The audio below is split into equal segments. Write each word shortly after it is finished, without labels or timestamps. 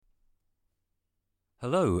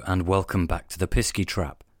Hello and welcome back to The Pisky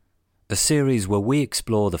Trap, a series where we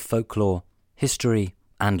explore the folklore, history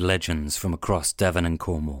and legends from across Devon and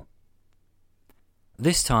Cornwall.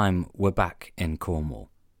 This time we're back in Cornwall,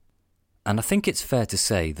 and I think it's fair to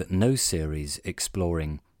say that no series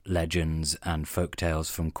exploring legends and folktales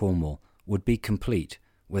from Cornwall would be complete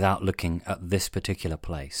without looking at this particular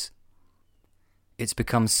place. It's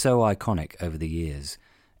become so iconic over the years,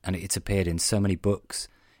 and it's appeared in so many books.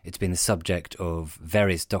 It's been the subject of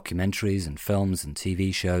various documentaries and films and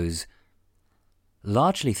TV shows,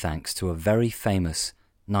 largely thanks to a very famous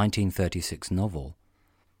 1936 novel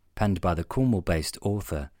penned by the Cornwall-based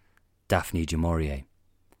author Daphne du Maurier.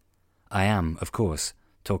 I am, of course,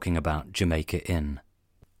 talking about Jamaica Inn.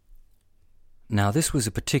 Now, this was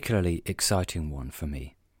a particularly exciting one for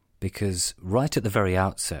me, because right at the very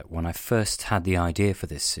outset, when I first had the idea for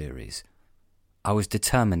this series, I was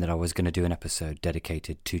determined that I was going to do an episode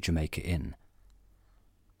dedicated to Jamaica Inn.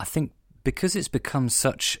 I think because it's become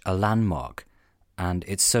such a landmark and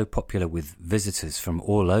it's so popular with visitors from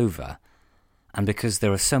all over, and because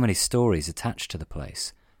there are so many stories attached to the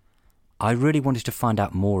place, I really wanted to find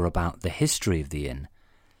out more about the history of the inn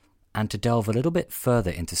and to delve a little bit further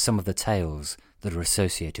into some of the tales that are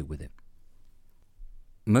associated with it.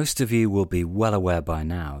 Most of you will be well aware by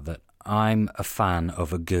now that I'm a fan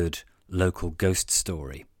of a good local ghost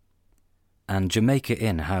story, and Jamaica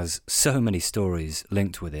Inn has so many stories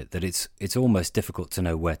linked with it that it's almost difficult to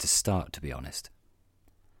know where to start, to be honest.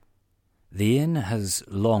 The inn has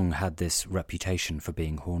long had this reputation for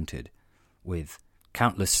being haunted, with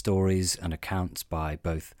countless stories and accounts by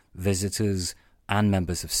both visitors and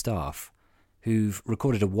members of staff who've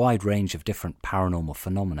recorded a wide range of different paranormal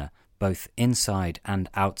phenomena both inside and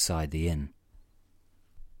outside the inn.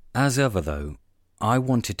 As ever though, I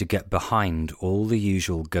wanted to get behind all the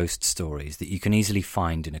usual ghost stories that you can easily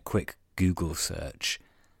find in a quick Google search,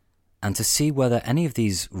 and to see whether any of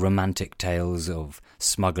these romantic tales of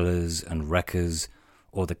smugglers and wreckers,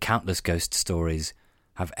 or the countless ghost stories,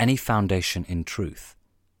 have any foundation in truth,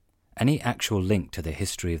 any actual link to the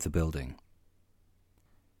history of the building.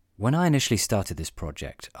 When I initially started this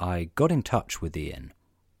project, I got in touch with the inn,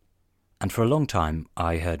 and for a long time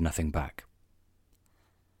I heard nothing back.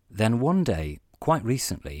 Then one day, quite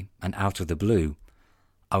recently, and out of the blue,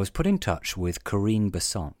 I was put in touch with Corinne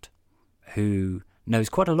Besant, who knows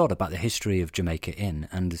quite a lot about the history of Jamaica Inn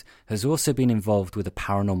and has also been involved with the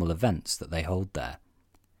paranormal events that they hold there.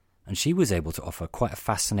 And she was able to offer quite a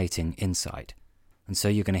fascinating insight, and so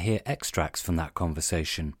you're going to hear extracts from that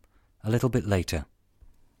conversation a little bit later.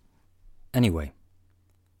 Anyway,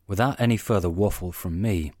 without any further waffle from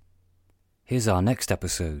me, here's our next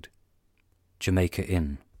episode, Jamaica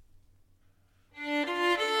Inn.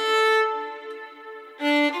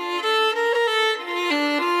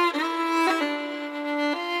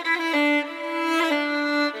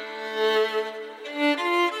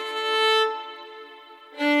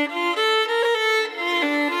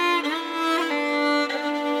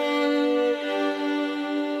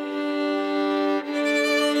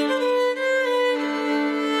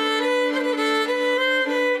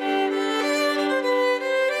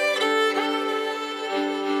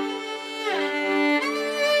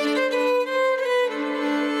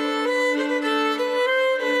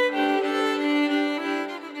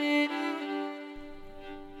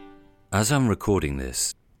 As I'm recording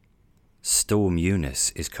this, Storm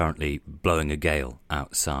Eunice is currently blowing a gale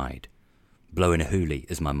outside. Blowing a hoolie,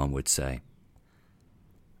 as my mum would say.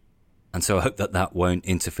 And so I hope that won't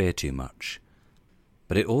interfere too much.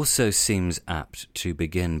 But it also seems apt to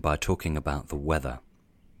begin by talking about the weather.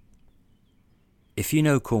 If you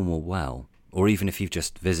know Cornwall well, or even if you've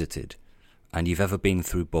just visited, and you've ever been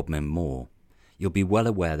through Bodmin Moor, you'll be well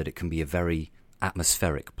aware that it can be a very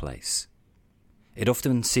atmospheric place. It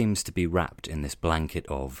often seems to be wrapped in this blanket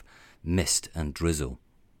of mist and drizzle,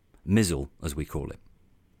 mizzle as we call it.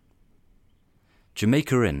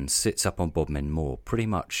 Jamaica Inn sits up on Bodmin Moor, pretty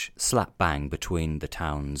much slap bang between the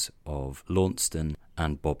towns of Launceston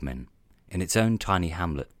and Bodmin, in its own tiny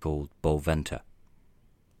hamlet called Bolventa.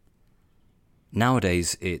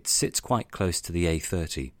 Nowadays it sits quite close to the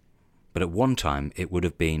A30, but at one time it would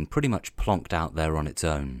have been pretty much plonked out there on its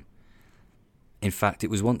own. In fact, it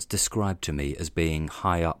was once described to me as being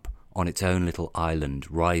high up on its own little island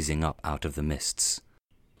rising up out of the mists.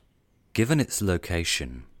 Given its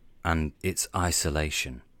location and its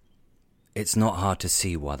isolation, it's not hard to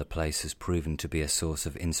see why the place has proven to be a source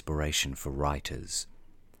of inspiration for writers,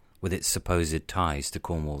 with its supposed ties to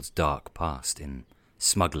Cornwall's dark past in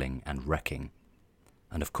smuggling and wrecking,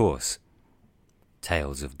 and of course,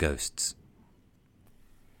 tales of ghosts.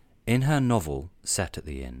 In her novel, set at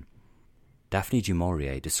the inn, Daphne du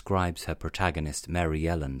Maurier describes her protagonist Mary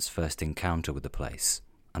Ellen's first encounter with the place,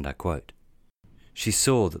 and I quote, "She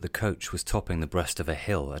saw that the coach was topping the breast of a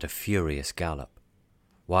hill at a furious gallop,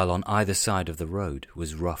 while on either side of the road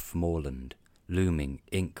was rough moorland, looming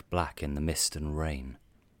ink-black in the mist and rain.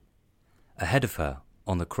 Ahead of her,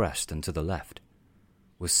 on the crest and to the left,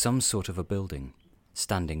 was some sort of a building,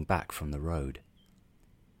 standing back from the road.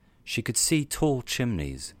 She could see tall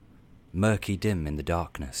chimneys, murky dim in the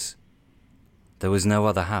darkness. There was no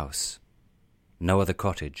other house, no other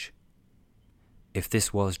cottage. If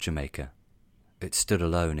this was Jamaica, it stood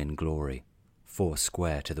alone in glory, four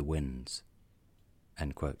square to the winds."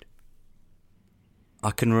 End quote. I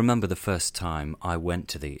can remember the first time I went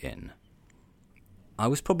to the inn. I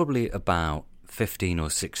was probably about 15 or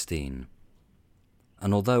 16,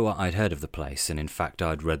 and although I'd heard of the place and in fact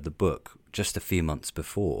I'd read the book just a few months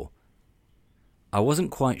before, I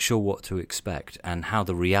wasn't quite sure what to expect and how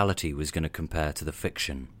the reality was going to compare to the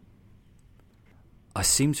fiction. I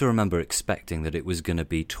seem to remember expecting that it was going to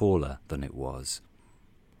be taller than it was,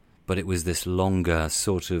 but it was this longer,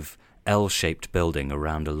 sort of L-shaped building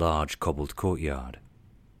around a large cobbled courtyard.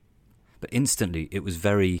 But instantly it was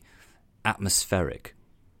very atmospheric.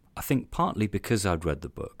 I think partly because I'd read the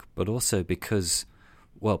book, but also because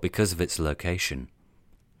of its location,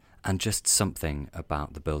 and just something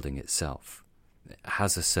about the building itself. It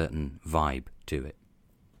has a certain vibe to it.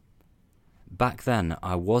 Back then,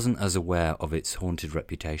 I wasn't as aware of its haunted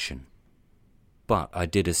reputation, but I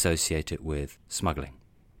did associate it with smuggling.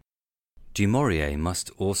 Du Maurier must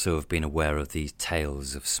also have been aware of these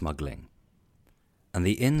tales of smuggling, and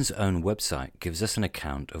the inn's own website gives us an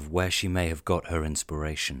account of where she may have got her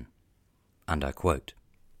inspiration, and I quote,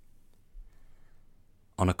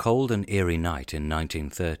 "On a cold and eerie night in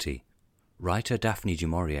 1930, writer Daphne du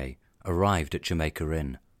Maurier arrived at Jamaica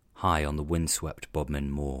Inn, high on the windswept Bodmin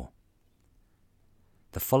Moor.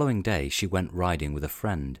 The following day she went riding with a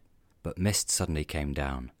friend, but mist suddenly came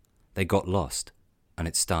down. They got lost, and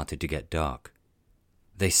it started to get dark.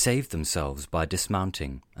 They saved themselves by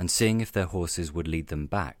dismounting and seeing if their horses would lead them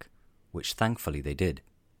back, which thankfully they did.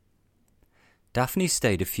 Daphne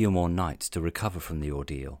stayed a few more nights to recover from the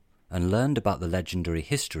ordeal and learned about the legendary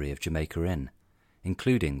history of Jamaica Inn,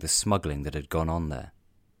 including the smuggling that had gone on there.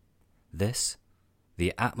 This,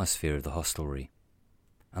 the atmosphere of the hostelry,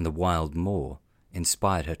 and the wild moor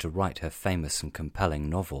inspired her to write her famous and compelling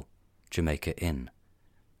novel, Jamaica Inn."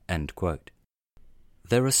 End quote.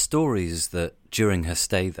 There are stories that during her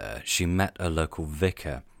stay there she met a local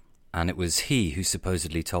vicar, and it was he who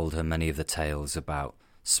supposedly told her many of the tales about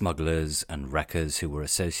smugglers and wreckers who were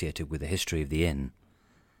associated with the history of the inn.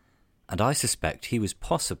 And I suspect he was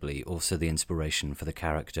possibly also the inspiration for the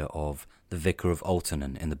character of the Vicar of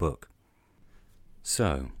Altonan in the book.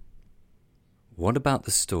 So, what about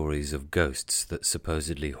the stories of ghosts that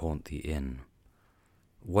supposedly haunt the inn?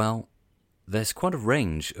 Well, there's quite a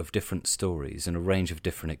range of different stories and a range of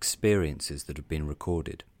different experiences that have been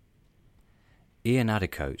recorded. Ian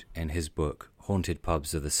Addicote, in his book Haunted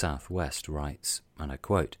Pubs of the Southwest, writes, and I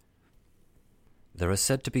quote, "There are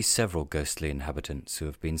said to be several ghostly inhabitants who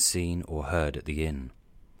have been seen or heard at the inn.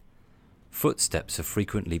 Footsteps have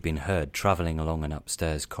frequently been heard travelling along an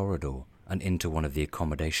upstairs corridor and into one of the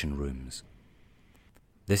accommodation rooms.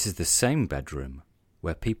 This is the same bedroom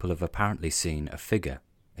where people have apparently seen a figure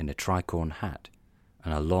in a tricorn hat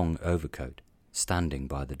and a long overcoat standing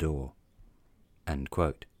by the door." End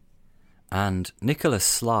quote. And Nicola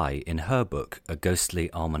Sly, in her book A Ghostly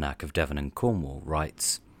Almanac of Devon and Cornwall,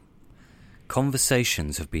 writes,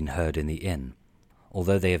 "Conversations have been heard in the inn,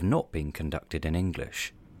 although they have not been conducted in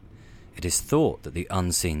English. It is thought that the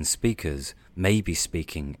unseen speakers may be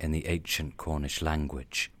speaking in the ancient Cornish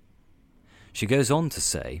language." She goes on to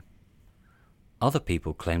say, "Other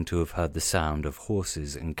people claim to have heard the sound of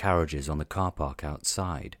horses and carriages on the car park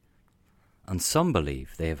outside, and some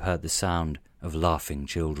believe they have heard the sound of laughing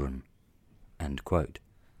children." End quote.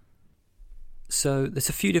 So there's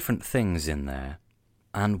a few different things in there,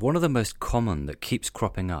 and one of the most common that keeps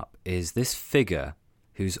cropping up is this figure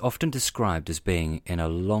who's often described as being in a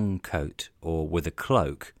long coat or with a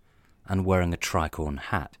cloak and wearing a tricorn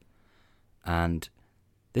hat. And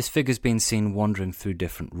this figure's been seen wandering through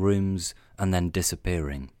different rooms and then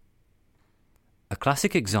disappearing. A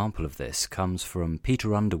classic example of this comes from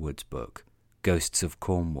Peter Underwood's book, Ghosts of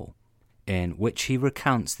Cornwall, in which he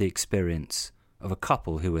recounts the experience of a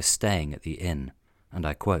couple who were staying at the inn, and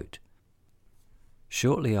I quote,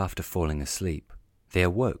 "Shortly after falling asleep, they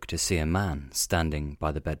awoke to see a man standing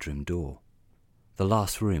by the bedroom door, the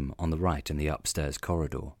last room on the right in the upstairs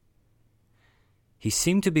corridor. He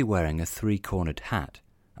seemed to be wearing a three-cornered hat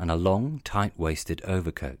and a long, tight-waisted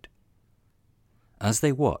overcoat. As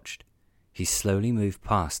they watched, he slowly moved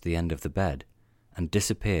past the end of the bed and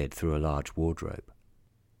disappeared through a large wardrobe.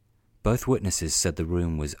 Both witnesses said the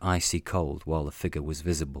room was icy cold while the figure was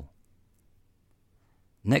visible.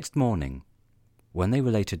 Next morning, when they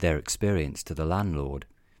related their experience to the landlord,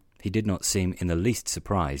 he did not seem in the least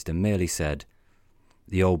surprised and merely said,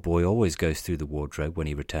 "The old boy always goes through the wardrobe when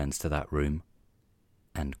he returns to that room."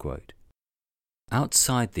 End quote.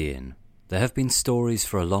 Outside the inn, there have been stories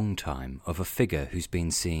for a long time of a figure who's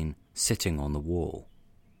been seen sitting on the wall.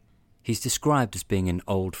 He's described as being in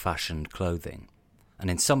old-fashioned clothing, and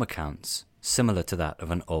in some accounts, similar to that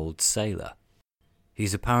of an old sailor.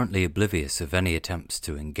 He's apparently oblivious of any attempts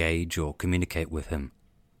to engage or communicate with him,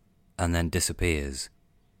 and then disappears.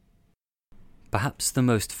 Perhaps the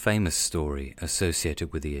most famous story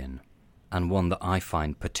associated with the inn, and one that I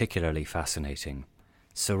find particularly fascinating,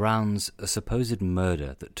 surrounds a supposed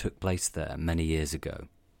murder that took place there many years ago.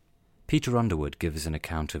 Peter Underwood gives an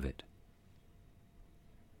account of it.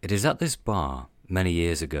 It is at this bar, many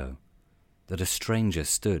years ago, that a stranger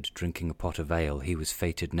stood drinking a pot of ale he was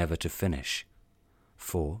fated never to finish,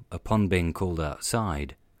 for, upon being called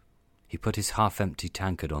outside, he put his half-empty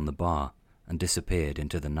tankard on the bar and disappeared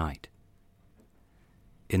into the night.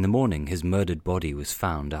 In the morning his murdered body was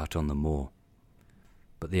found out on the moor,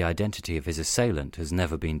 but the identity of his assailant has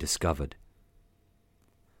never been discovered.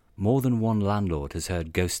 More than one landlord has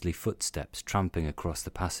heard ghostly footsteps tramping across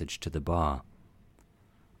the passage to the bar.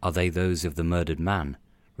 Are they those of the murdered man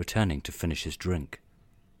returning to finish his drink?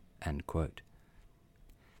 End quote.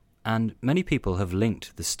 And many people have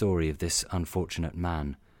linked the story of this unfortunate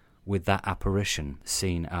man with that apparition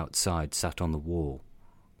seen outside sat on the wall.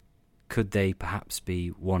 Could they perhaps be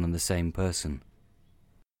one and the same person?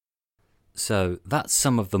 So that's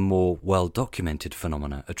some of the more well-documented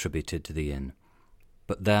phenomena attributed to the inn.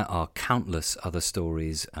 But there are countless other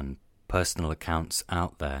stories and personal accounts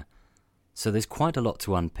out there. So there's quite a lot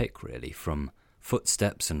to unpick, really, from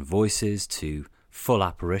footsteps and voices to full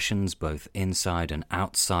apparitions both inside and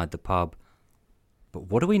outside the pub. But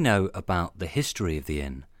what do we know about the history of the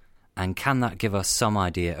inn? And can that give us some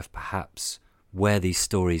idea of perhaps where these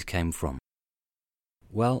stories came from?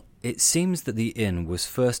 Well, it seems that the inn was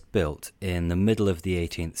first built in the middle of the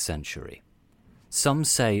 18th century. Some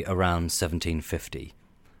say around 1750.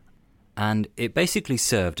 And it basically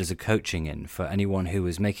served as a coaching inn for anyone who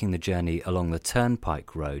was making the journey along the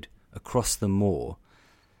turnpike road across the moor.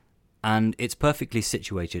 And it's perfectly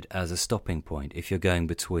situated as a stopping point if you're going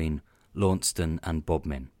between Launceston and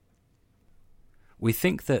Bodmin. We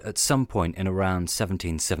think that at some point in around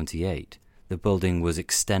 1778, the building was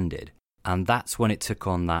extended, and that's when it took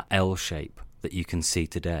on that L shape that you can see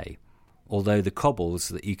today. Although the cobbles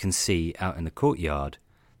that you can see out in the courtyard,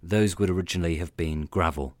 those would originally have been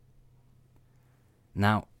gravel.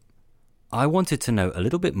 Now, I wanted to know a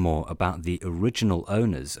little bit more about the original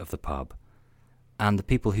owners of the pub and the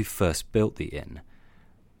people who first built the inn,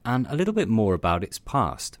 and a little bit more about its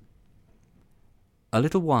past. A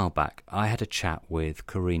little while back, I had a chat with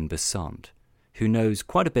Corinne Besant, who knows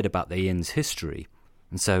quite a bit about the inn's history,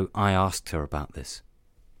 and so I asked her about this.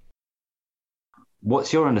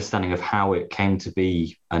 What's your understanding of how it came to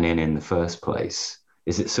be an inn in the first place?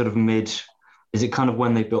 Is it sort of is it kind of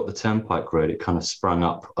when they built the turnpike road, it kind of sprung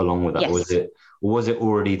up along with that? Yes. Or was it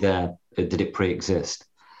already there? Did it pre-exist?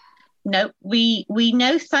 No, we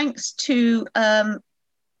know thanks to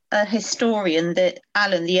a historian that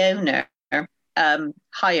Alan, the owner,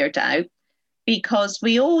 hired out, because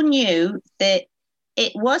we all knew that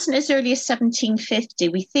it wasn't as early as 1750.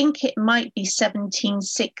 We think it might be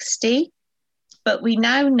 1760, but we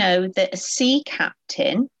now know that a sea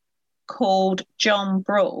captain called John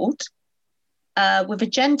Broad, with a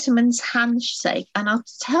gentleman's handshake, and I'll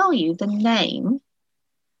tell you the name,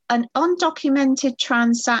 an undocumented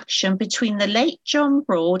transaction between the late John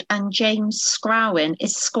Broad and James Scrowen,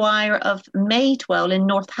 Esquire of Maidwell in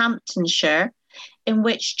Northamptonshire, in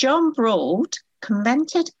which John Broad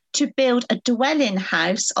consented to build a dwelling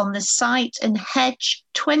house on the site and hedge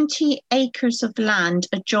 20 acres of land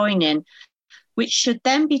adjoining, which should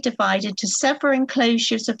then be divided to several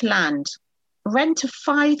enclosures of land, rent of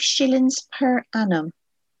 5 shillings per annum.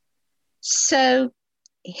 So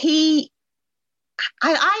I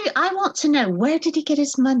want to know, where did he get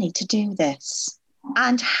his money to do this?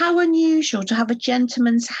 And how unusual to have a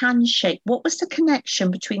gentleman's handshake. What was the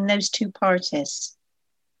connection between those two parties?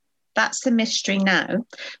 That's the mystery now.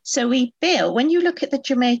 So he built, when you look at the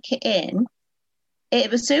Jamaica Inn,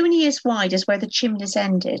 it was only as wide as where the chimneys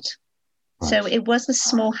ended. Right. So it was a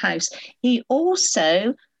small house. He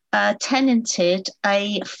also tenanted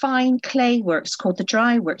a fine clay works called the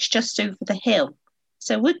Dry Works just over the hill.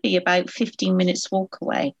 So it would be about 15 minutes walk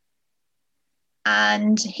away.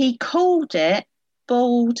 And he called it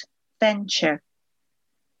Bold Venture.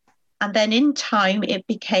 And then in time, it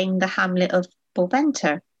became the hamlet of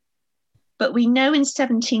Bolventure. But we know in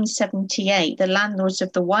 1778, the landlords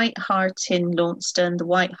of the White Hart in Launceston, the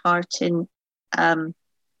White Hart in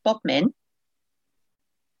Bodmin,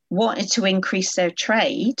 wanted to increase their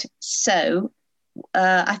trade. So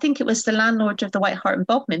I think it was the landlord of the White Hart in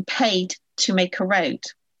Bodmin paid to make a road.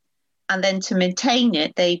 And then to maintain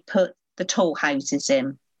it, they put the toll houses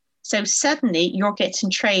in. So suddenly you're getting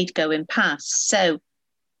trade going past. So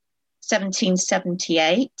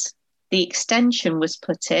 1778, the extension was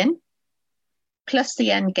put in, plus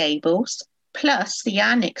the end gables, plus the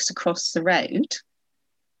annex across the road.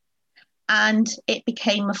 And it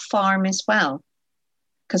became a farm as well.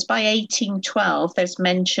 Because by 1812, there's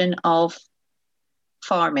mention of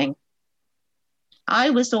farming. I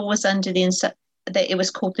was always under the that it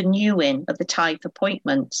was called the New Inn of the Tithe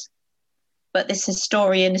Appointment. But this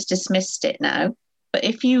historian has dismissed it now. But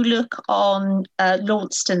if you look on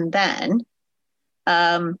Launceston then,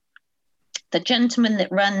 the gentleman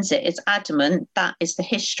that runs it is adamant that is the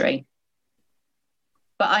history.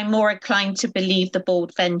 But I'm more inclined to believe the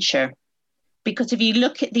Bold Venture. Because if you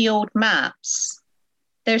look at the old maps,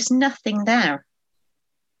 there's nothing there.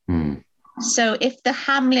 So if the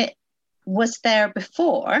hamlet was there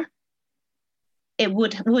before, it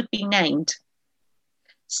would be named.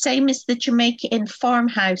 Same as the Jamaica Inn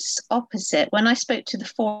farmhouse opposite. When I spoke to the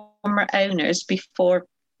former owners before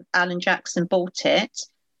Alan Jackson bought it,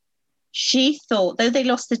 she thought, though they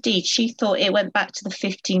lost the deed, she thought it went back to the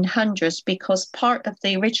 1500s because part of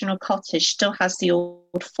the original cottage still has the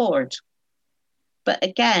old ford. But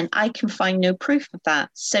again, I can find no proof of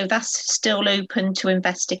that. So that's still open to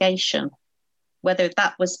investigation, whether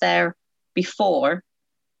that was there before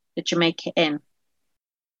the Jamaica Inn.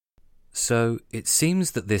 So it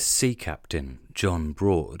seems that this sea captain, John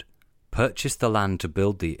Broad, purchased the land to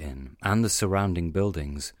build the inn and the surrounding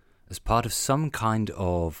buildings as part of some kind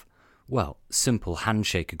of, well, simple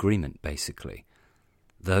handshake agreement, basically.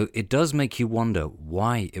 Though it does make you wonder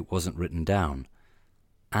why it wasn't written down,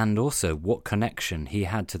 and also what connection he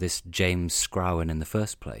had to this James Scrowen in the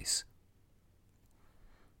first place.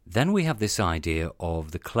 Then we have this idea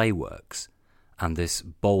of the clay works, and this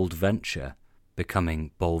bold venture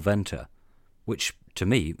becoming Bolventure, which to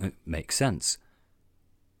me makes sense.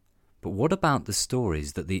 But what about the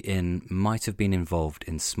stories that the inn might have been involved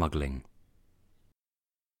in smuggling?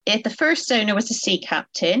 If the first owner was a sea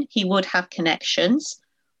captain, he would have connections.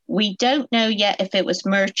 We don't know yet if it was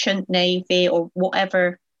merchant, navy, or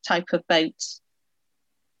whatever type of boat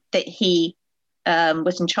that he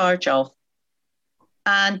was in charge of.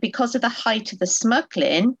 And because of the height of the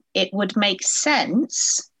smuggling, it would make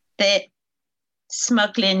sense that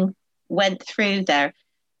smuggling went through there.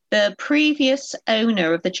 The previous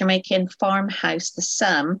owner of the Jamaica Inn farmhouse, the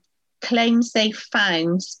son, claims they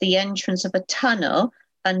found the entrance of a tunnel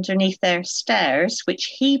underneath their stairs,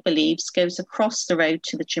 which he believes goes across the road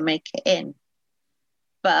to the Jamaica Inn.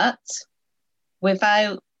 But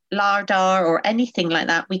without lardar or anything like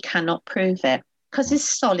that, we cannot prove it because it's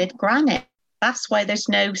solid granite. That's why there's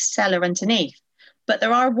no cellar underneath. But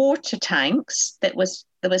there are water tanks that was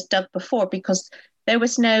dug before because there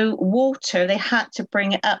was no water. They had to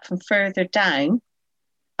bring it up from further down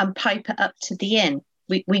and pipe it up to the inn.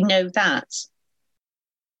 We know that.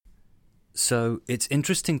 So it's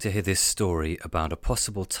interesting to hear this story about a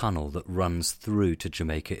possible tunnel that runs through to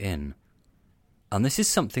Jamaica Inn. And this is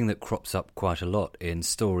something that crops up quite a lot in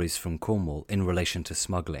stories from Cornwall in relation to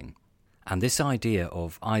smuggling. And this idea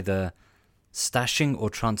of either stashing or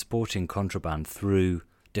transporting contraband through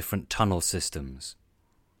different tunnel systems.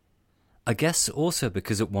 I guess also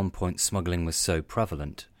because at one point smuggling was so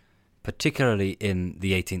prevalent, particularly in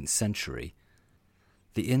the 18th century,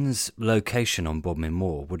 the inn's location on Bodmin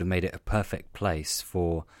Moor would have made it a perfect place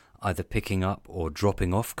for either picking up or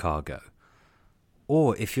dropping off cargo.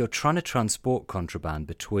 Or if you're trying to transport contraband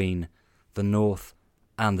between the north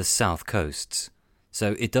and the south coasts.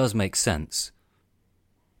 So it does make sense.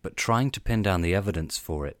 But trying to pin down the evidence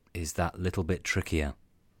for it is that little bit trickier.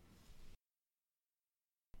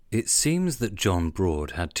 It seems that John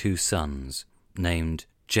Broad had two sons, named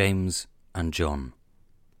James and John.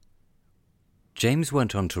 James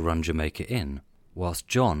went on to run Jamaica Inn, whilst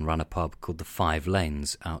John ran a pub called the 5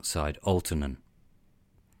 Lanes outside Altonan.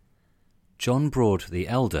 John Broad the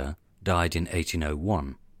elder died in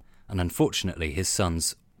 1801, and unfortunately his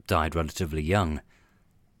sons died relatively young,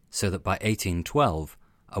 so that by 1812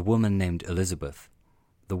 a woman named Elizabeth,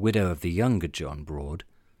 the widow of the younger John Broad,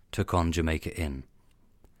 took on Jamaica Inn.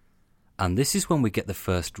 and this is when we get the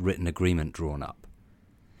first written agreement drawn up.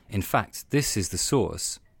 In fact, this is the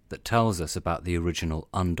source that tells us about the original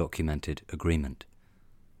undocumented agreement.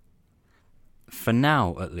 For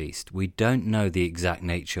now, at least, we don't know the exact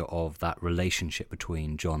nature of that relationship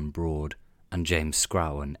between John Broad and James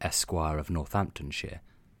Scrowan, Esquire of Northamptonshire.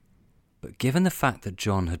 But given the fact that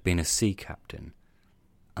John had been a sea captain,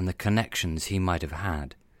 and the connections he might have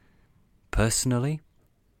had, personally,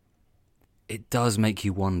 it does make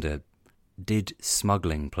you wonder, did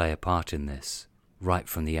smuggling play a part in this right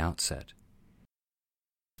from the outset?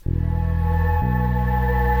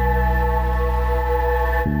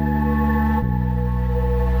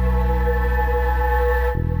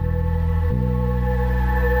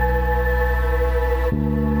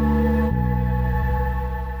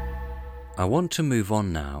 I want to move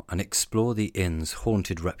on now and explore the inn's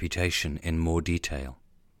haunted reputation in more detail.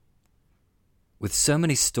 With so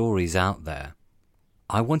many stories out there,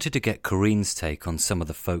 I wanted to get Corinne's take on some of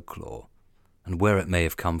the folklore and where it may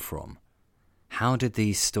have come from. How did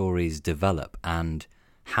these stories develop and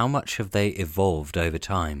how much have they evolved over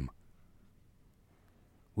time?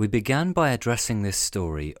 We began by addressing this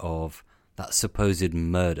story of that supposed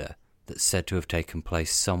murder that's said to have taken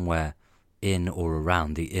place somewhere in or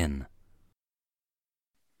around the inn.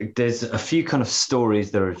 There's a few kind of stories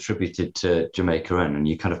that are attributed to Jamaica Inn, and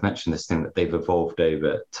you kind of mentioned this thing that they've evolved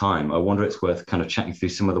over time. I wonder it's worth kind of chatting through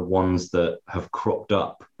some of the ones that have cropped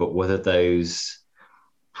up, but whether those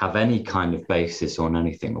have any kind of basis on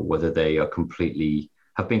anything, or whether they are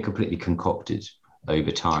have been completely concocted over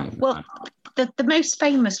time. Well, the most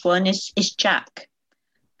famous one is Jack.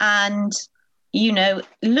 And,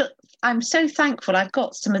 look, I'm so thankful I've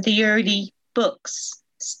got some of the early books,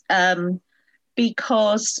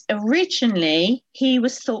 because originally he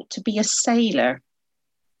was thought to be a sailor.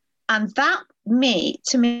 And that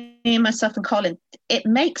to me and myself and Colin, it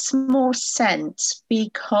makes more sense,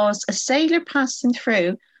 because a sailor passing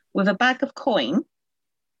through with a bag of coin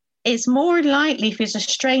is more likely, if he's a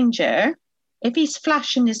stranger, if he's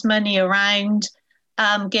flashing his money around,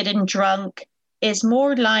 getting drunk, is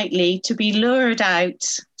more likely to be lured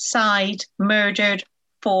outside, murdered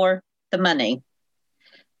for the money.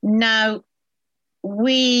 Now,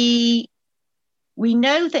 we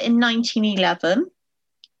know that in 1911,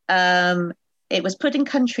 it was put in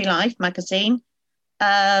Country Life magazine,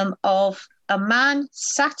 of a man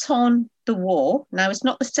sat on the wall. Now, it's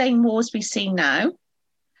not the same wall as we see now,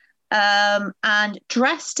 and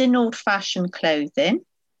dressed in old-fashioned clothing.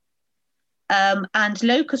 And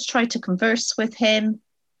locals tried to converse with him.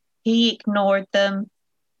 He ignored them.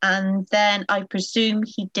 And then I presume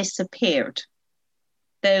he disappeared,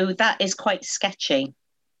 though that is quite sketchy.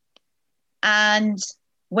 And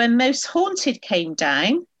when Most Haunted came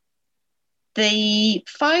down, the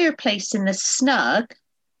fireplace in the snug,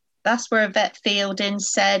 that's where Yvette Fielding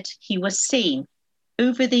said he was seen.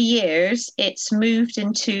 Over the years, it's moved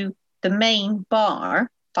into the main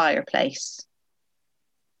bar fireplace.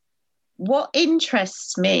 What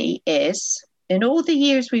interests me is, in all the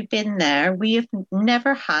years we've been there, we have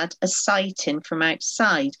never had a sighting from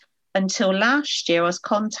outside. Until last year, I was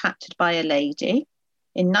contacted by a lady.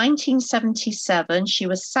 In 1977, she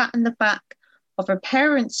was sat in the back of her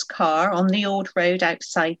parents' car on the old road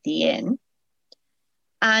outside the inn.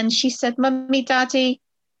 And she said, "Mummy, Daddy,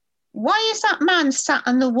 why is that man sat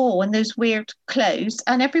on the wall in those weird clothes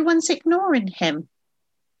and everyone's ignoring him?"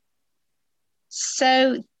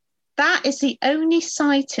 So that is the only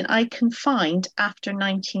sighting I can find after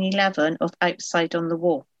 1911 of outside on the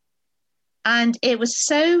wall. And it was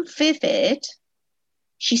so vivid,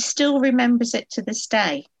 she still remembers it to this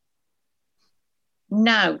day.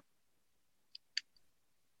 Now,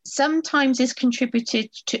 sometimes it's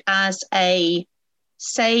contributed to as a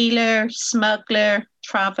sailor, smuggler,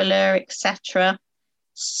 traveller, etc.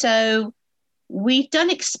 So we've done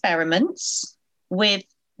experiments with,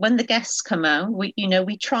 when the guests come out,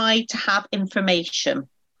 we try to have information.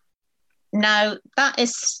 Now, that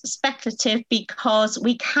is speculative because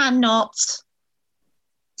we cannot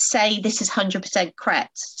say this is 100%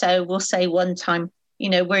 correct. So we'll say one time,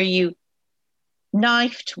 were you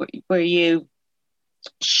knifed? Were you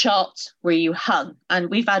shot? Were you hung? And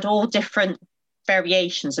we've had all different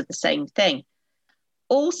variations of the same thing.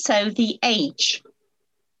 Also, the age.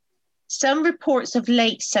 Some reports of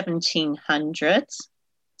late 1700s,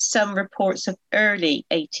 some reports of early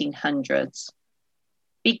 1800s.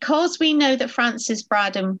 Because we know that Francis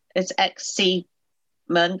Braddon, as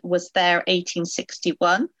ex-seaman, was there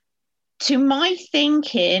 1861, to my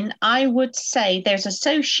thinking, I would say there's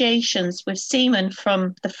associations with seamen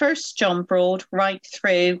from the first John Broad right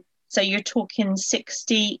through, so you're talking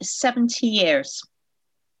 60, 70 years.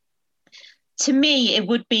 to me, it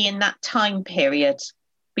would be in that time period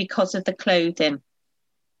because of the clothing.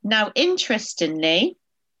 Now, interestingly,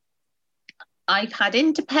 I've had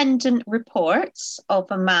independent reports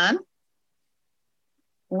of a man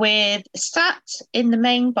sat in the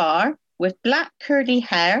main bar with black curly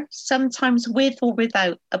hair, sometimes with or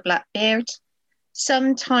without a black beard,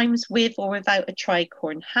 sometimes with or without a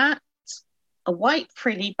tricorn hat, a white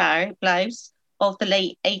frilly blouse of the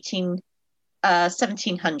late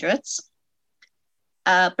 1700s,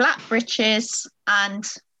 black breeches and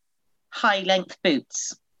high-length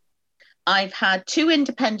boots. I've had 2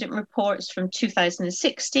 independent reports from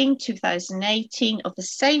 2016, 2018 of the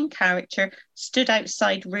same character stood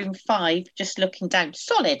outside room 5, just looking down.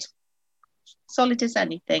 Solid as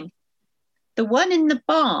anything. The one in the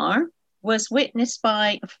bar was witnessed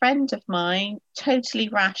by a friend of mine, totally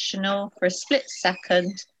rational for a split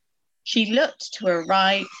second. She looked to her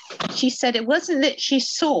right. She said it wasn't that she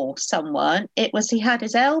saw someone, it was he had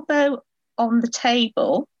his elbow on the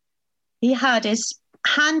table, he had his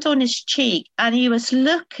hand on his cheek, and he was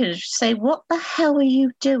looking to say, what the hell are you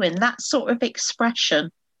doing? That sort of expression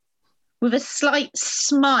with a slight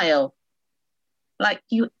smile, like,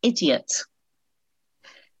 you idiot.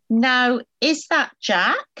 Now, is that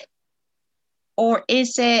Jack, or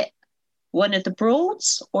is it one of the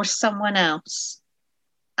Broads or someone else?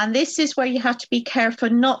 And this is where you have to be careful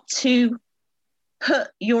not to put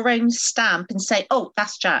your own stamp and say, oh,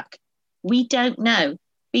 that's Jack. We don't know.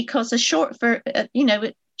 Because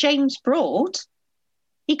James Broad,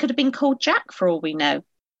 he could have been called Jack for all we know.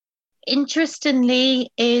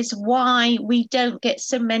 Interestingly, is why we don't get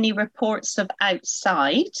so many reports of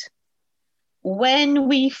outside. When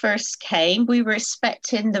we first came, we were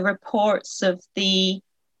expecting the reports of the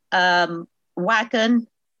wagon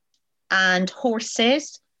and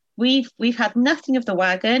horses. We've had nothing of the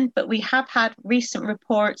wagon, but we have had recent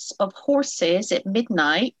reports of horses at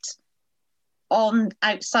midnight on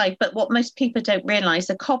outside. But what most people don't realise,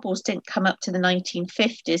 the cobbles didn't come up to the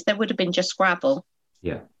 1950s. There would have been just gravel.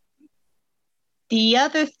 Yeah. The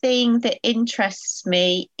other thing that interests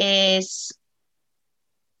me is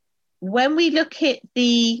when we look at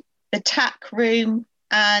the tack room,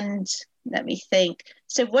 and let me think.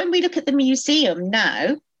 So when we look at the museum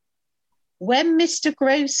now, when Mr.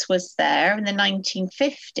 Gross was there in the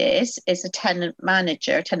 1950s as a tenant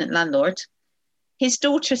landlord, his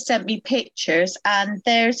daughter sent me pictures, and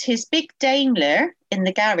there's his big Daimler in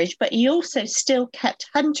the garage, but he also still kept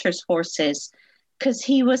hunter's horses because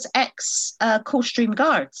he was ex-Coldstream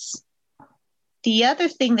Guards. The other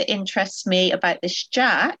thing that interests me about this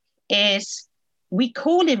Jack is we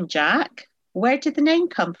call him Jack. Where did the name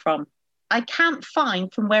come from? I can't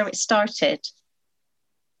find from where it started.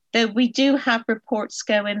 Though we do have reports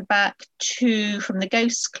going back from the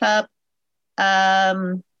Ghost Club,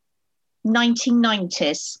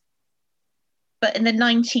 1990s. But in the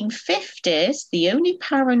 1950s, the only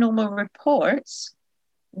paranormal reports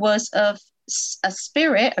was of a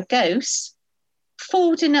spirit, a ghost,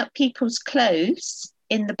 folding up people's clothes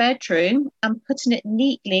in the bedroom and putting it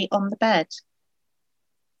neatly on the bed.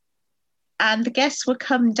 And the guests would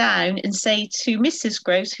come down and say to Mrs.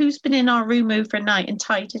 Gross, who's been in our room overnight and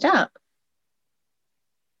tied it up?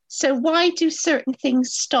 So why do certain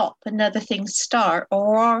things stop and other things start?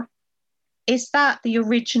 Or is that the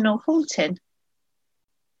original haunting?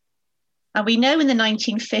 And we know in the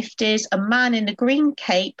 1950s, a man in a green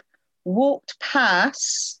cape walked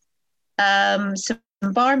past some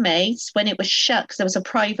barmaids when it was shut because there was a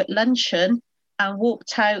private luncheon, and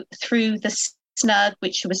walked out through the snug,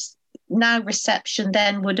 which was now reception,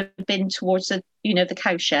 then would have been towards the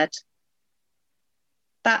cowshed.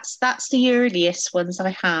 That's the earliest ones I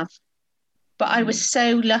have. But I was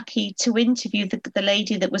so lucky to interview the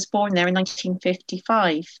lady that was born there in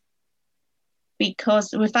 1955.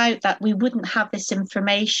 Because without that, we wouldn't have this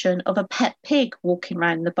information of a pet pig walking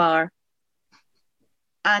around the bar.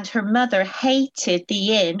 And her mother hated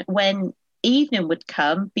the inn when evening would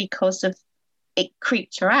come because of it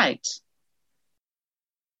creeped her out.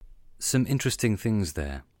 Some interesting things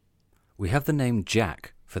there. We have the name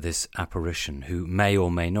Jack for this apparition, who may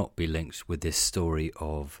or may not be linked with this story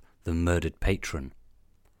of the murdered patron.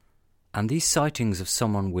 And these sightings of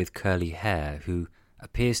someone with curly hair who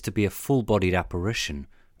appears to be a full-bodied apparition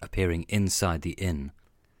appearing inside the inn,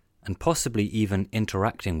 and possibly even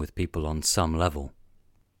interacting with people on some level.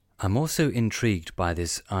 I'm also intrigued by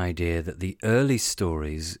this idea that the early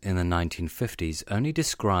stories in the 1950s only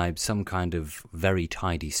describe some kind of very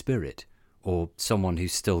tidy spirit, or someone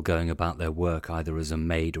who's still going about their work either as a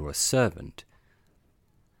maid or a servant.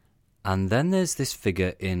 And then there's this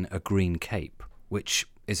figure in a green cape, which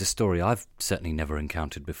is a story I've certainly never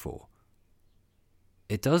encountered before.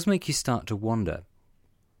 it does make you start to wonder,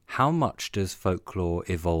 how much does folklore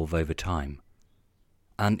evolve over time?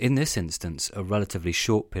 And in this instance, a relatively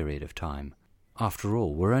short period of time. After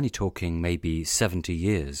all, we're only talking maybe 70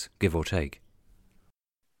 years, give or take.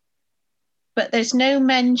 But there's no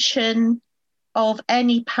mention of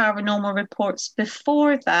any paranormal reports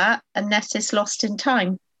before that, unless it's lost in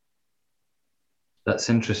time. That's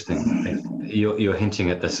interesting. You're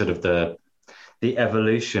hinting at the sort of the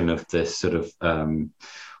evolution of this sort of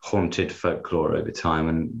haunted folklore over time.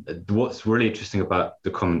 And what's really interesting about the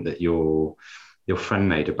comment that your friend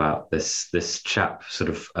made about this chap sort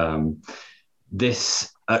of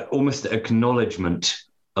this almost acknowledgement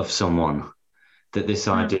of someone, that this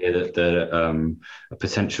idea that a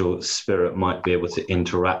potential spirit might be able to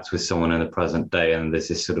interact with someone in the present day, and there's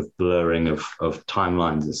this sort of blurring of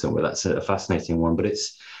timelines and so on. That's a fascinating one. But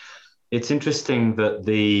it's interesting that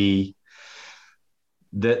the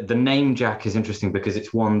name Jack is interesting because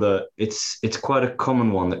it's one that it's quite a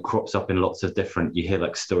common one that crops up in lots of different. You hear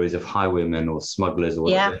like stories of highwaymen or smugglers or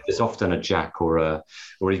whatever. Yeah. It's often a Jack or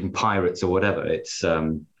even pirates or whatever. It's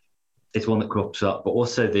one that crops up, but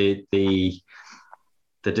also the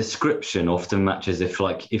description often matches.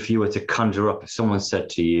 If you were to conjure up, if someone said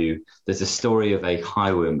to you, "There's a story of a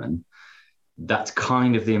highwayman," that's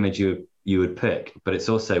kind of the image you would pick, but it's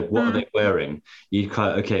also what are they wearing? You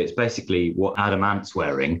kind of, okay, it's basically what Adam Ant's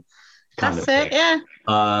wearing. That's it, yeah.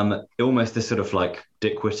 Almost this sort of like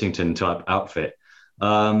Dick Whittington type outfit.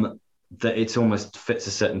 That it almost fits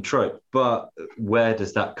a certain trope. But where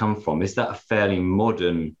does that come from? Is that a fairly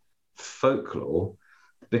modern folklore?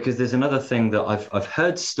 Because there's another thing that I've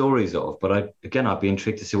heard stories of, but I'd be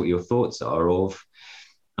intrigued to see what your thoughts are of,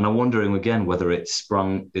 and I'm wondering again whether it's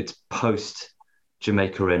post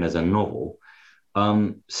Jamaica Inn as a novel,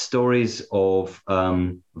 stories of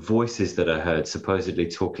voices that are heard supposedly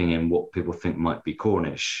talking in what people think might be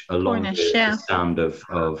Cornish, along with the sound of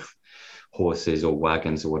horses or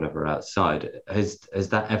wagons or whatever outside. Has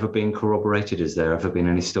that ever been corroborated? Has there ever been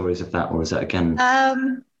any stories of that, or is that again?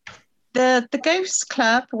 The Ghost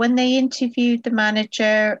Club, when they interviewed the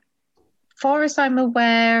manager, far as I'm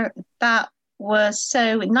aware, that was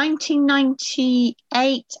so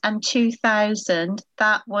 1998 and 2000,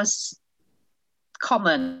 that was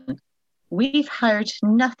common. We've heard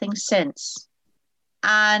nothing since.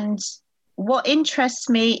 And what interests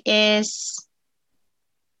me is,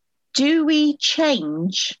 do we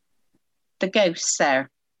change the ghosts there?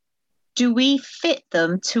 Do we fit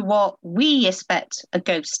them to what we expect a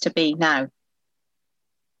ghost to be now?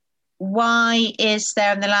 Why is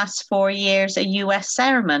there in the last 4 years a US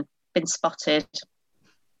airman been spotted?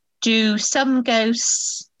 Do some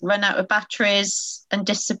ghosts run out of batteries and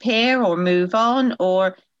disappear or move on,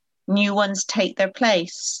 or new ones take their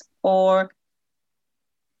place? Or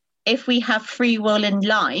if we have free will in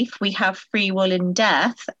life, we have free will in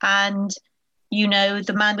death. And,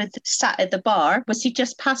 the man sat at the bar, was he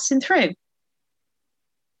just passing through?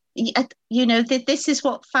 This is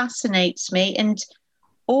what fascinates me. And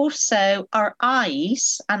also our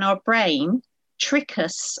eyes and our brain trick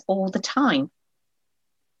us all the time.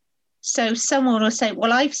 So someone will say,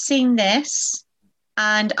 well, I've seen this.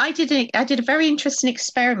 And I did a very interesting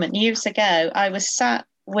experiment years ago. I was sat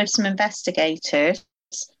with some investigators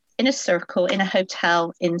in a circle in a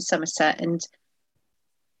hotel in Somerset. And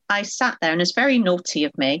I sat there, and it's very naughty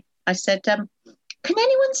of me. I said, can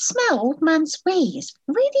anyone smell Old Man's Wee? It's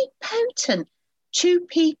really potent. 2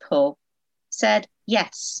 people said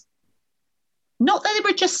yes. Not that they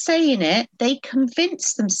were just saying it, they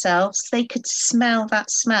convinced themselves they could smell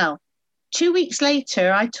that smell. 2 weeks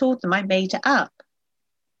later, I told them I made it up.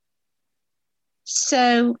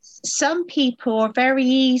 So some people are very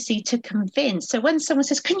easy to convince. So when someone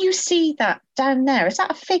says, can you see that down there? Is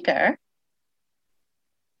that a figure?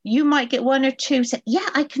 You might get 1 or 2 say, yeah,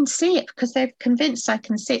 I can see it, because they're convinced I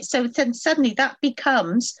can see it. So then suddenly that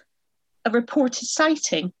becomes a reported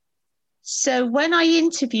sighting. So when I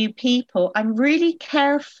interview people, I'm really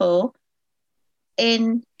careful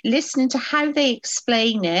in listening to how they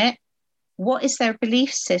explain it. What is their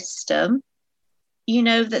belief system?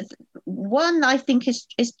 That one I think is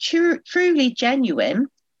truly genuine.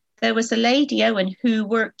 There was a lady, Owen, who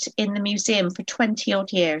worked in the museum for 20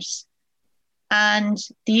 odd years. And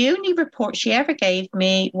the only report she ever gave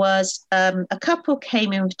me was a couple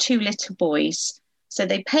came in with 2 little boys. So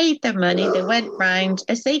they paid their money, they went round.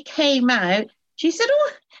 As they came out, she said,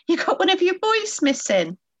 oh, you got one of your boys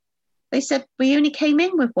missing. They said, we only came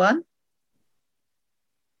in with 1.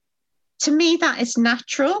 To me, that is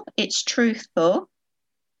natural, it's truthful,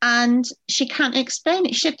 and she can't explain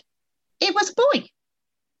it. It was a boy.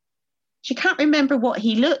 She can't remember what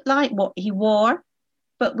he looked like, what he wore.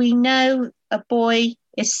 but we know a boy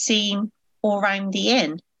is seen all around the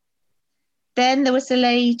inn. Then there was a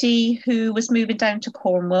lady who was moving down to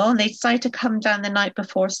Cornwall, and they decided to come down the night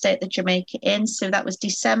before, stay at the Jamaica Inn. So that was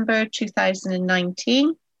December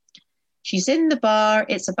 2019. She's in the bar.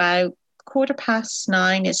 It's about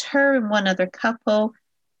 9:15. It's her and one other couple.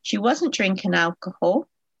 She wasn't drinking alcohol.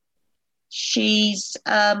 She's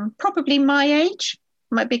probably my age,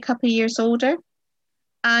 might be a couple of years older.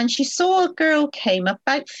 And she saw a girl came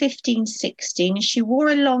about 15, 16, and she wore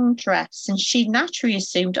a long dress, and she naturally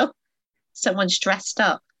assumed, oh, someone's dressed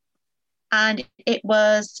up. And it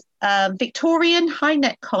was Victorian, high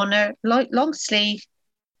neck collar, long sleeve.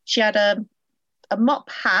 She had a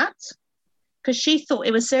mop hat, because she thought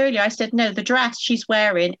it was earlier. I said, no, the dress she's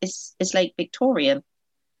wearing is late Victorian.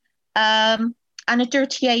 And a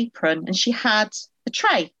dirty apron, and she had a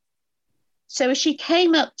tray. So as she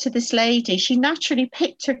came up to this lady, she naturally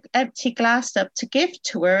picked her empty glass up to give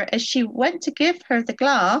to her. As she went to give her the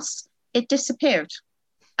glass, it disappeared.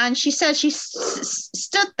 And she said she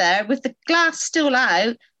stood there with the glass still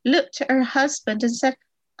out, looked at her husband and said,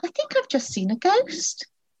 I think I've just seen a ghost.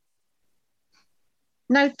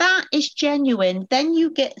 Now that is genuine. Then you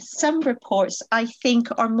get some reports I think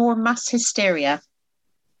are more mass hysteria.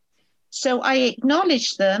 So I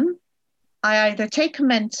acknowledge them. I either take a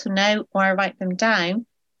mental note or I write them down,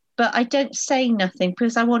 but I don't say nothing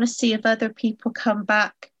because I want to see if other people come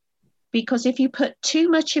back. Because if you put too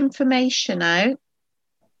much information out,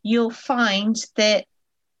 you'll find that,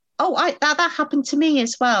 that happened to me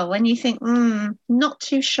as well. And you think, not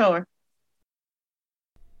too sure.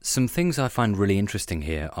 Some things I find really interesting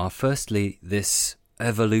here are firstly this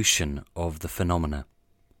evolution of the phenomena.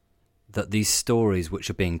 That these stories which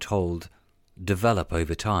are being told develop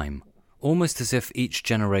over time, almost as if each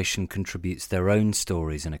generation contributes their own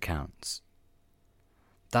stories and accounts.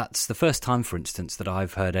 That's the first time, for instance, that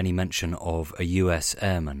I've heard any mention of a US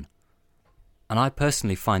airman. And I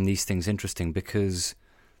personally find these things interesting because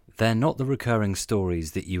they're not the recurring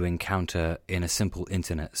stories that you encounter in a simple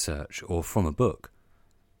internet search or from a book.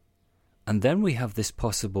 And then we have this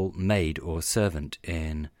possible maid or servant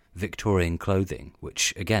in Victorian clothing,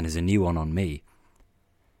 which again is a new one on me.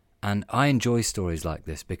 And I enjoy stories like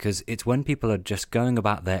this because it's when people are just going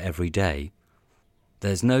about their everyday.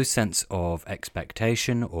 There's no sense of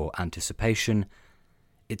expectation or anticipation.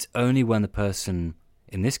 It's only when the person,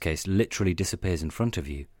 in this case, literally disappears in front of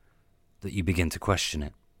you that you begin to question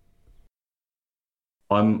it.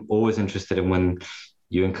 I'm always interested in when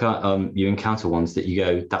you encounter ones that you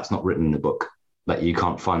go, that's not written in the book. That you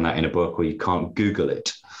can't find that in a book or you can't Google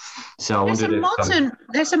it. So I wondered if...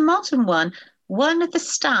 There's a modern one. One of the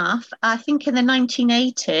staff, I think in the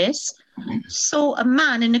 1980s, saw a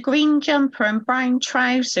man in a green jumper and brown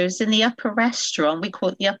trousers in the upper restaurant, we call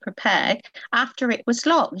it the upper peg, after it was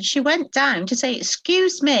locked. She went down to say,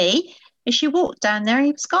 excuse me. As she walked down there,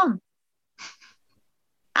 he was gone.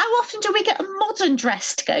 How often do we get a modern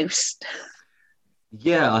dressed ghost?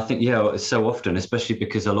 Yeah, I think, so often, especially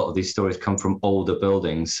because a lot of these stories come from older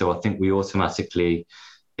buildings. So I think we automatically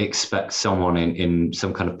expect someone in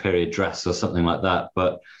some kind of period dress or something like that.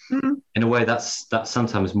 But in a way, that's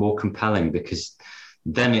sometimes more compelling because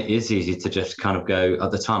then it is easy to just kind of go, at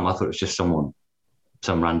the time, I thought it was just some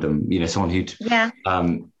random, someone who'd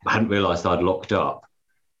hadn't realised I'd locked up.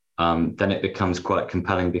 Then it becomes quite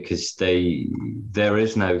compelling because there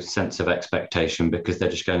is no sense of expectation because they're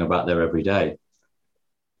just going about their everyday.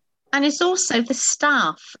 And it's also the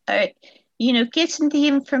staff, getting the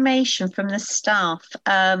information from the staff.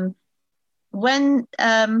 When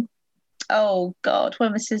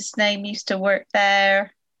was his name? Used to work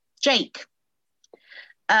there? Jake.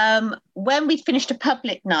 When we'd finished a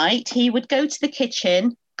public night, he would go to the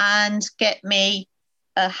kitchen and get me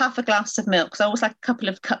half a glass of milk, because I always like a couple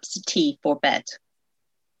of cups of tea for bed.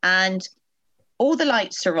 And all the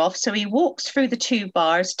lights are off, so he walks through the two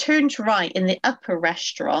bars, turned right in the upper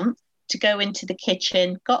restaurant to go into the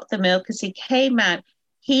kitchen, got the milk. As he came out,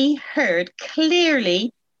 he heard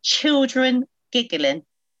clearly children giggling.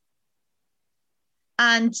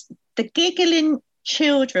 And the giggling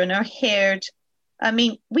children are heard. I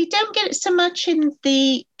mean, we don't get it so much in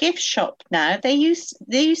the gift shop now.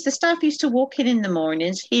 The staff used to walk in the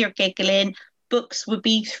mornings, hear giggling, books would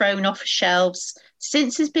be thrown off shelves.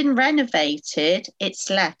 Since it's been renovated, it's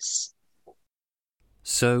less.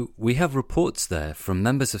 So we have reports there from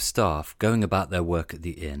members of staff going about their work at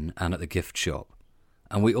the inn and at the gift shop.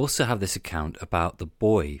 And we also have this account about the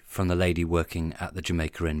boy from the lady working at the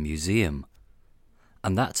Jamaica Inn Museum.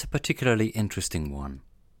 And that's a particularly interesting one.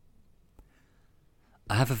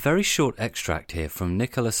 I have a very short extract here from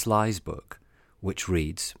Nicholas Sly's book, which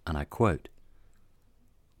reads, and I quote,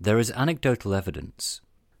 There is anecdotal evidence,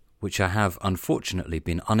 which I have unfortunately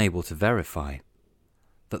been unable to verify,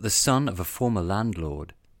 that the son of a former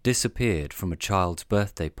landlord disappeared from a child's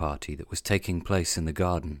birthday party that was taking place in the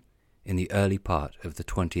garden in the early part of the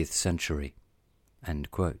 20th century. End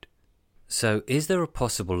quote. So is there a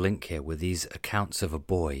possible link here with these accounts of a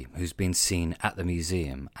boy who's been seen at the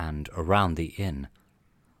museum and around the inn,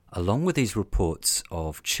 along with these reports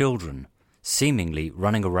of children seemingly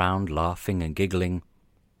running around laughing and giggling?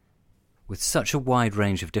 With such a wide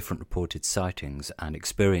range of different reported sightings and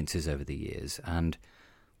experiences over the years, and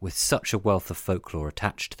with such a wealth of folklore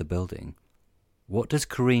attached to the building, what does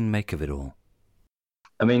Corinne make of it all?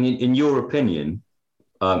 I mean, in your opinion,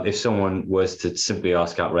 if someone was to simply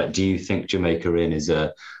ask outright, do you think Jamaica Inn is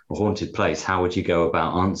a haunted place? How would you go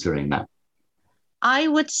about answering that? I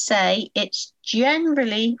would say it's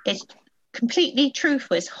completely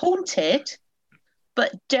truthful. It's haunted,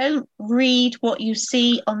 but don't read what you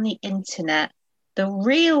see on the internet. The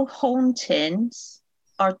real hauntings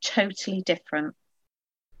are totally different.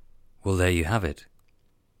 Well, there you have it.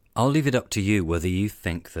 I'll leave it up to you whether you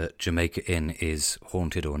think that Jamaica Inn is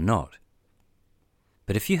haunted or not.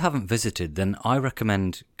 But if you haven't visited, then I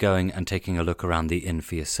recommend going and taking a look around the inn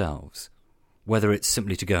for yourselves, whether it's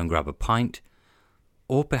simply to go and grab a pint,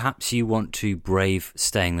 or perhaps you want to brave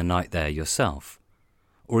staying the night there yourself,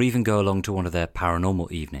 or even go along to one of their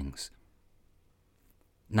paranormal evenings.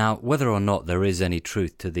 Now, whether or not there is any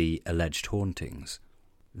truth to the alleged hauntings,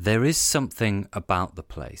 there is something about the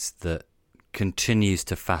place that continues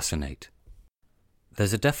to fascinate.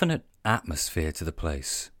 There's a definite atmosphere to the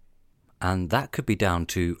place, and that could be down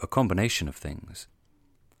to a combination of things.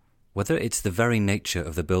 Whether it's the very nature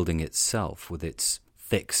of the building itself with its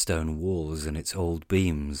thick stone walls and its old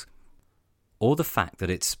beams, or the fact that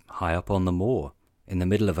it's high up on the moor in the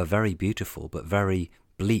middle of a very beautiful but very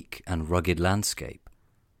bleak and rugged landscape.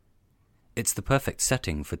 It's the perfect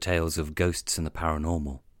setting for tales of ghosts and the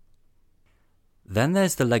paranormal. Then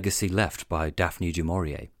there's the legacy left by Daphne du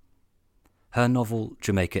Maurier. Her novel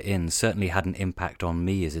Jamaica Inn certainly had an impact on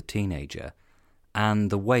me as a teenager, and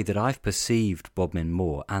the way that I've perceived Bodmin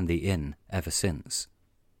Moor and the inn ever since.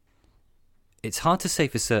 It's hard to say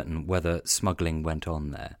for certain whether smuggling went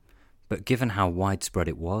on there, but given how widespread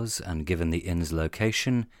it was and given the inn's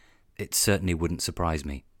location, it certainly wouldn't surprise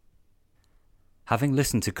me. Having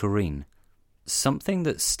listened to Corinne, something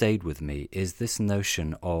that stayed with me is this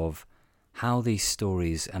notion of how these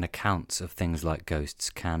stories and accounts of things like ghosts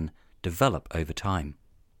can develop over time.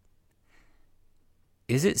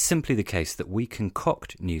 Is it simply the case that we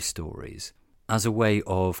concoct new stories as a way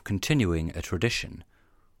of continuing a tradition?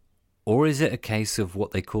 Or is it a case of what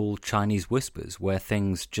they call Chinese whispers, where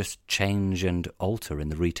things just change and alter in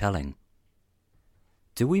the retelling?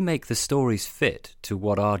 Do we make the stories fit to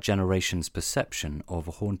what our generation's perception of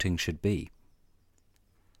a haunting should be?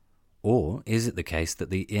 Or is it the case that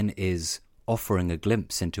the inn is offering a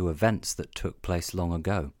glimpse into events that took place long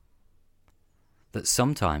ago? That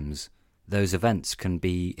sometimes those events can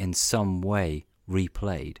be in some way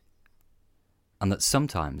replayed, and that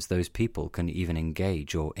sometimes those people can even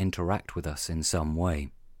engage or interact with us in some way.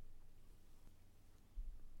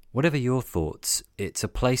 Whatever your thoughts, it's a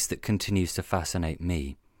place that continues to fascinate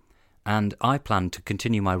me, and I plan to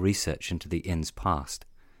continue my research into the inn's past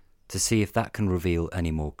to see if that can reveal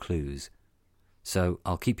any more clues. So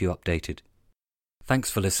I'll keep you updated. Thanks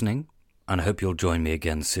for listening, and I hope you'll join me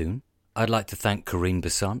again soon. I'd like to thank Corinne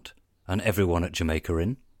Besant and everyone at Jamaica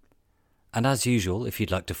Inn. And as usual, if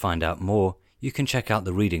you'd like to find out more, you can check out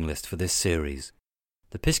the reading list for this series.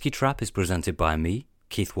 The Pisky Trap is presented by me,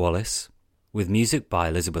 Keith Wallace, with music by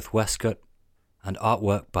Elizabeth Westcott and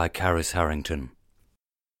artwork by Caris Harrington.